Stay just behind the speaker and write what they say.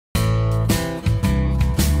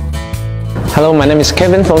Hello, my name is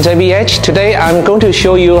Kevin from JBH. Today I'm going to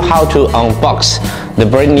show you how to unbox the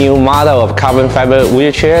brand new model of carbon fiber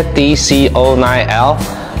wheelchair DC09L.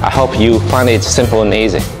 I hope you find it simple and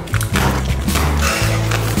easy.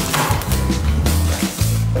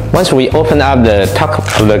 Once we open up the top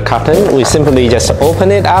of the carton, we simply just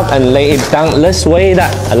open it up and lay it down this way.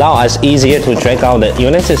 That allows us easier to drag out the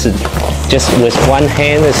unit. It's just with one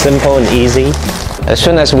hand, it's simple and easy. As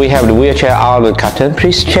soon as we have the wheelchair out of the carton,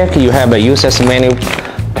 please check you have a user's manual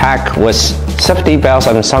pack with safety belts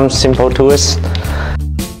and some simple tools.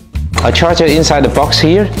 A charger inside the box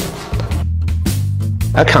here,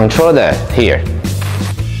 a controller here,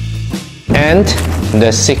 and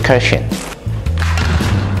the seat cushion.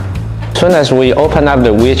 As soon as we open up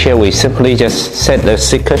the wheelchair, we simply just set the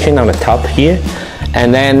seat cushion on the top here,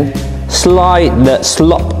 and then slide the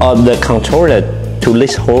slot of the controller to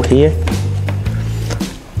this hole here,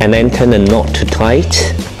 and then turn the knot to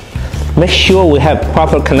tight. Make sure we have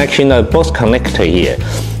proper connection of both connector here.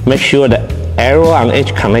 Make sure the arrow on each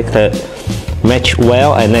connector match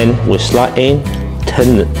well, and then we slide in,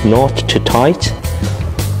 turn the knot to tight.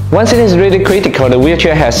 One thing is really critical, the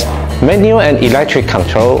wheelchair has manual and electric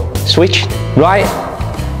control switch right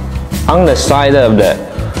on the side of the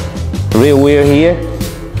rear wheel here.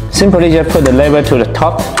 Simply just put the lever to the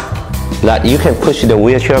top that you can push the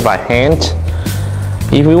wheelchair by hand.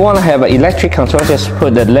 If you want to have an electric control, just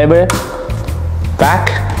put the lever back,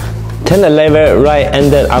 turn the lever right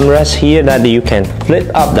under the armrest here, that you can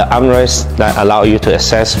flip up the armrest that allow you to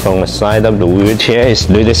access from the side of the wheelchair. It's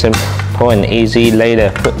really simple and easy. Lay the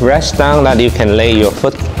footrest down that you can lay your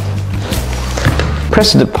foot.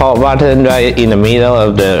 Press the power button right in the middle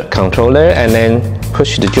of the controller, and then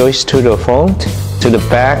push the joystick to the front, to the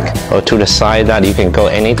back, or to the side, that you can go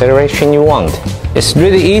any direction you want. It's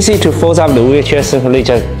really easy to fold up the wheelchair. Simply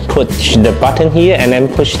just push the button here and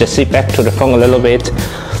then push the seat back to the front a little bit.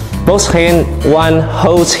 Both hands, one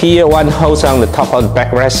holds here, one holds on the top of the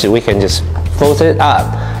backrest. We can just fold it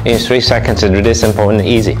up in 3 seconds. It's really simple and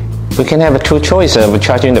easy. We can have two choices of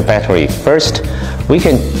charging the battery. First, we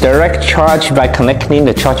can direct charge by connecting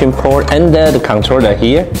the charging port under the controller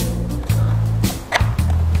here.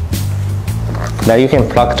 Now you can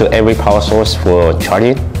plug to every power source for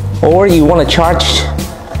charging. Or you want to charge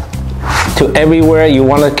to everywhere, you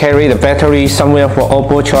want to carry the battery somewhere for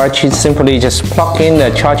onboard charging, simply just plug in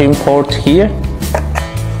the charging port here.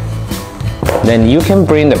 Then you can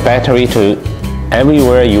bring the battery to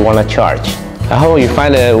everywhere you want to charge. I hope you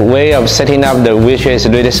find a way of setting up the wheelchair is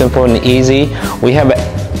really simple and easy. We have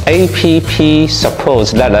app support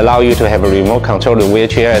that allow you to have a remote control the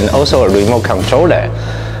wheelchair, and also a remote controller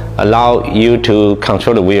allow you to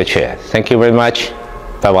control the wheelchair. Thank you very much.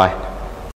 Bye-bye.